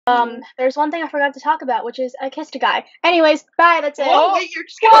There's one thing I forgot to talk about, which is I kissed a guy. Anyways, bye. That's it. Whoa, wait, you're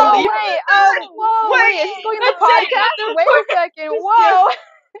just gonna leave? Wait, is this going in the podcast? Wait a second, whoa.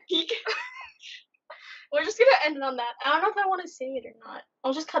 We're just gonna end it on that. I don't know if I want to say it or not.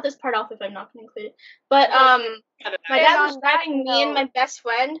 I'll just cut this part off if I'm not gonna include it. But my dad was driving me and my best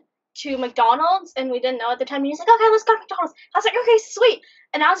friend to McDonald's, and we didn't know at the time. He was like, "Okay, let's go to McDonald's." I was like, "Okay, sweet."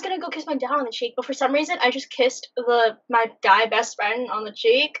 And I was gonna go kiss my dad on the cheek, but for some reason, I just kissed my guy best friend on the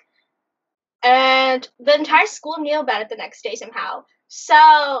cheek, and the entire school knew about it the next day somehow.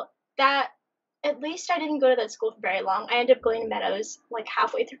 So that. At least I didn't go to that school for very long. I ended up going to Meadows like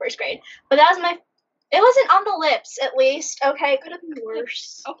halfway through first grade. But that was my. It wasn't on the lips, at least. Okay, it could have been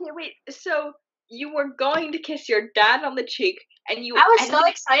worse. Okay, wait. So you were going to kiss your dad on the cheek, and you. I was so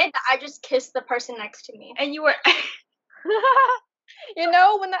excited that I just kissed the person next to me. And you were. You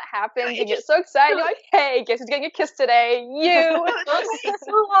know, when that happens, you get so excited. You're like, "Hey, guess who's getting a kiss today? You." It's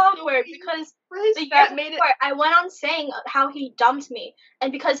so awkward because the year before, I went on saying how he dumped me,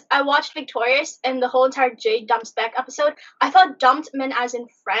 and because I watched Victorious and the whole entire Jade dumps Beck episode, I thought dumped meant as in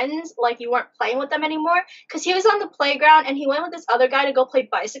friends, like you weren't playing with them anymore. Because he was on the playground and he went with this other guy to go play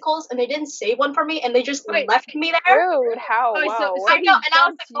bicycles, and they didn't save one for me, and they just left me there. Rude. How? Oh, Wow. so I know, and I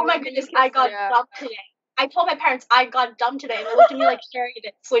was like, "Oh my goodness, I got dumped today." I told my parents I got dumped today, and they looked at me like, "Sure you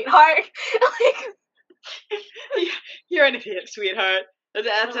did, sweetheart." You're an idiot, sweetheart.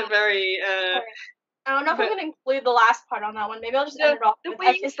 That's a very. I don't know if I'm gonna include the last part on that one. Maybe I'll just end it off. The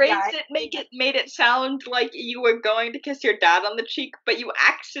way you phrased it made it sound like you were going to kiss your dad on the cheek, but you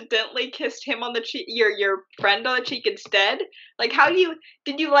accidentally kissed him on the cheek, your friend on the cheek instead. Like, how do you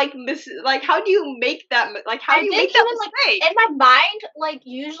how do you make that mistake? In my mind, like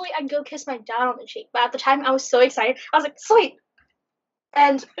usually I'd go kiss my dad on the cheek, but at the time I was so excited. I was like, "Sweet."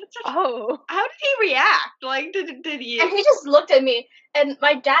 And how did he react? Like, did he? And he just looked at me, and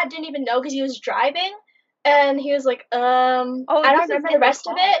my dad didn't even know because he was driving, and he was like, I don't remember the rest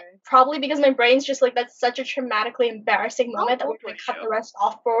of it, probably because my brain's just like, that's such a traumatically embarrassing moment that we're gonna cut the rest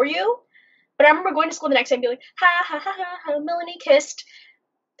off for you. But I remember going to school the next day and be like, ha ha ha ha, Melanie kissed.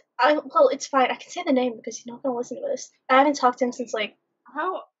 Well, it's fine. I can say the name because he's not gonna listen to this. I haven't talked to him since like.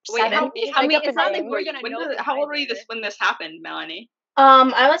 How? Wait, how old were you when this happened, Melanie?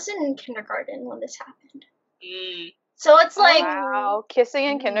 I was in kindergarten when this happened. So it's like wow, kissing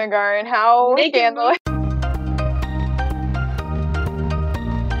in kindergarten, how scandalous.